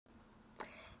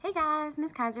Hey guys,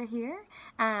 Miss Kaiser here.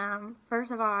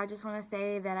 First of all, I just want to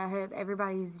say that I hope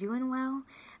everybody's doing well,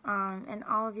 and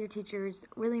all of your teachers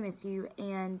really miss you,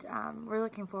 and we're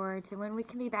looking forward to when we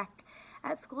can be back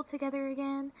at school together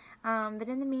again. But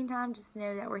in the meantime, just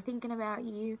know that we're thinking about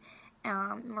you,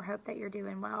 and we hope that you're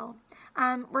doing well.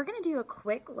 We're going to do a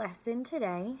quick lesson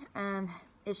today.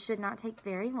 It should not take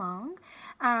very long,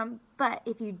 but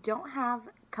if you don't have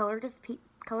color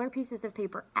pieces of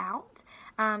paper out,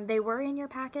 they were in your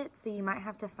packet, so you might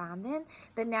have to find them,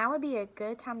 but now would be a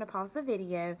good time to pause the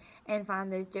video and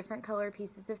find those different color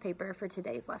pieces of paper for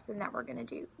today's lesson that we're going to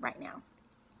do right now.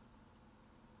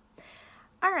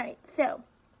 Alright, so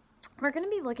we're going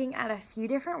to be looking at a few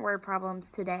different word problems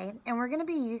today, and we're going to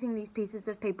be using these pieces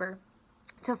of paper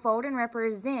to fold and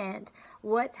represent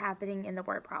what's happening in the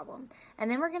word problem. And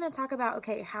then we're going to talk about,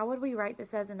 okay, how would we write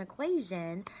this as an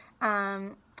equation,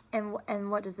 and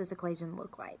what does this equation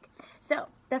look like? So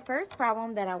the first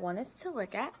problem that I want us to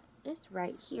look at is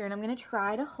right here, and I'm going to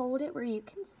try to hold it where you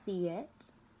can see it,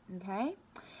 okay?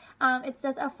 It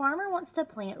says a farmer wants to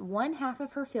plant one half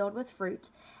of her field with fruit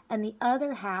and the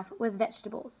other half with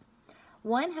vegetables.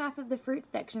 One half of the fruit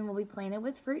section will be planted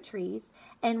with fruit trees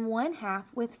and one half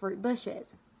with fruit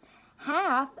bushes.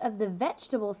 Half of the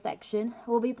vegetable section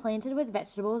will be planted with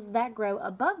vegetables that grow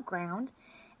above ground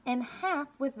and half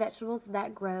with vegetables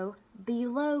that grow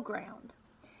below ground.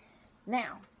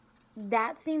 Now,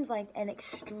 that seems like an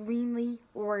extremely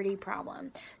wordy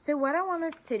problem. So what I want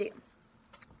us to do,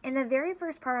 in the very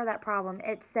first part of that problem,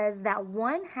 it says that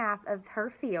one half of her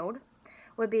field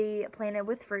would be planted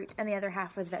with fruit and the other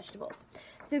half with vegetables.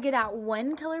 So get out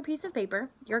one color piece of paper.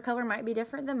 Your color might be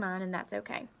different than mine, and that's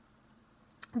okay.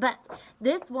 But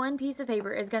this one piece of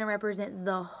paper is going to represent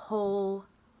the whole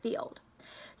field.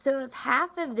 So if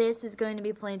half of this is going to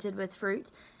be planted with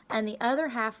fruit and the other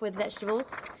half with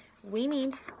vegetables, we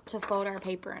need to fold our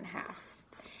paper in half.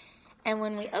 And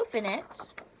when we open it,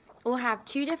 we'll have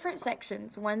two different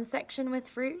sections, one section with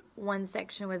fruit, one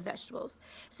section with vegetables.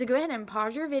 So go ahead and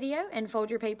pause your video and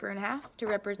fold your paper in half to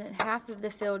represent half of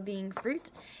the field being fruit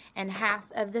and half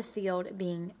of the field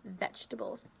being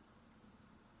vegetables.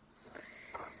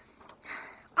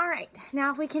 Alright,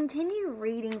 now if we continue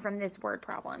reading from this word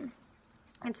problem,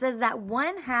 it says that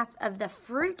one half of the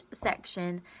fruit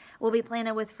section will be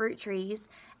planted with fruit trees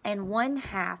and one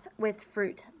half with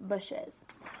fruit bushes.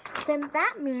 So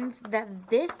that means that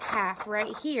this half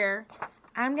right here,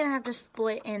 I'm going to have to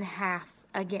split in half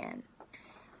again.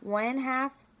 One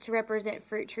half to represent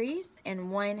fruit trees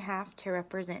and one half to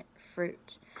represent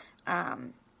fruit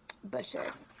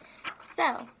bushes.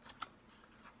 So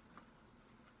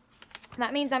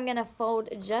that means I'm going to fold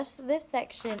just this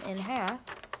section in half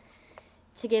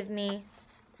to give me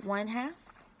one half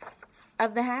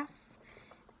of the half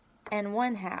and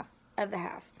one half of the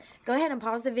half. Go ahead and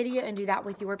pause the video and do that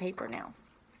with your paper now.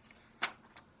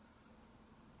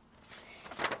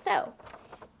 So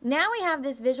now we have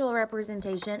this visual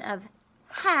representation of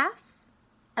half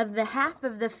of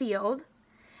the field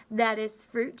that is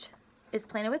fruit is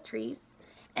planted with trees,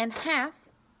 and half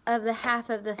of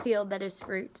the field that is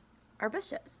fruit are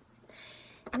bushes.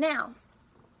 Now,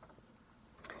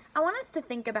 I want us to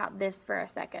think about this for a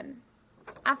second.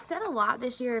 I've said a lot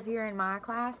this year, if you're in my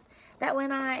class, that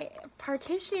when I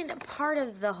partition part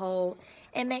of the whole,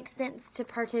 it makes sense to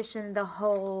partition the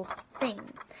whole thing.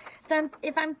 So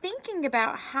if I'm thinking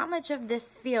about how much of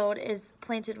this field is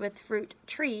planted with fruit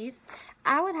trees,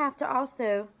 I would have to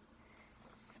also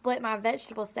split my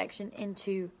vegetable section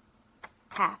into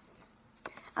half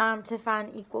to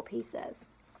find equal pieces.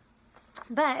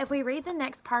 But if we read the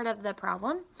next part of the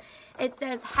problem, it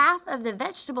says half of the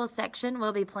vegetable section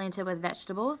will be planted with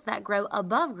vegetables that grow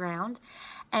above ground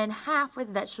and half with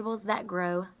vegetables that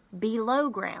grow below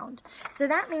ground. So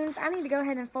that means I need to go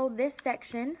ahead and fold this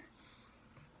section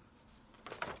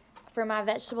for my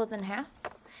vegetables in half.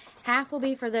 Half will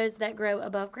be for those that grow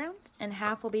above ground and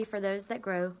half will be for those that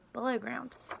grow below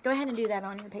ground. Go ahead and do that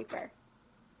on your paper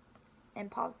and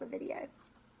pause the video.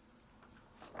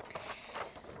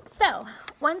 So,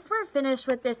 once we're finished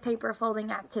with this paper folding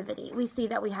activity, we see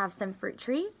that we have some fruit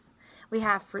trees, we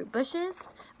have fruit bushes,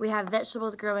 we have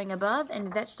vegetables growing above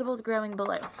and vegetables growing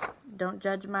below. Don't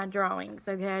judge my drawings,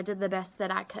 okay? I did the best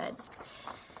that I could.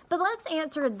 But let's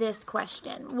answer this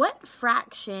question. What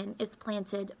fraction is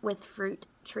planted with fruit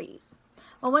trees?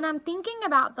 Well, when I'm thinking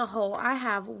about the whole, I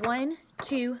have 1,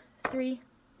 2, 3,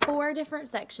 4 different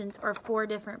sections or 4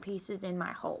 different pieces in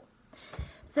my whole.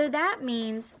 So that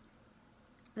means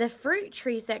the fruit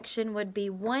tree section would be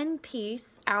one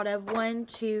piece out of 1,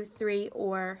 2, 3,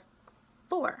 or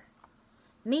 4,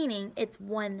 meaning it's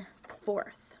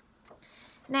 1/4.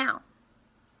 Now,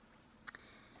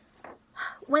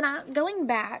 going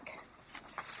back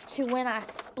to when I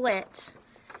split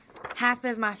half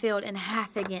of my field in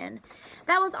half again,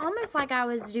 that was almost like I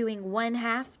was doing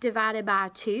 1/2 divided by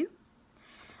 2.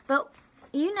 But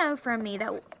you know from me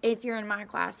that if you're in my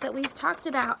class that we've talked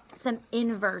about some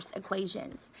inverse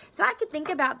equations. So I could think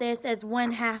about this as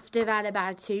 1/2 divided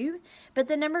by 2, but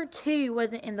the number 2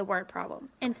 wasn't in the word problem.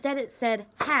 Instead it said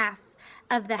half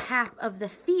of the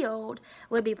field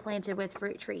would be planted with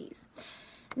fruit trees.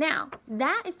 Now,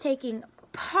 that is taking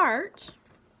part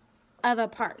of a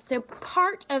part. So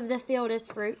part of the field is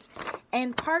fruit,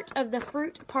 and part of the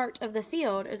fruit part of the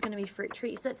field is going to be fruit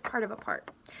trees. So it's part of a part.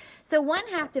 So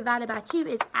 1/2 divided by 2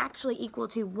 is actually equal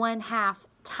to 1/2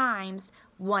 times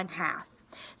 1/2.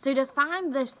 So to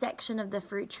find this section of the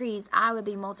fruit trees, I would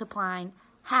be multiplying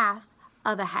half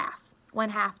of a half.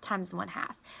 1/2 times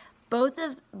 1/2.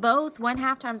 Both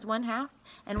 1/2 times 1/2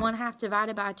 and 1/2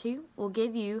 divided by 2 will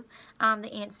give you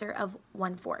the answer of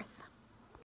 1/4.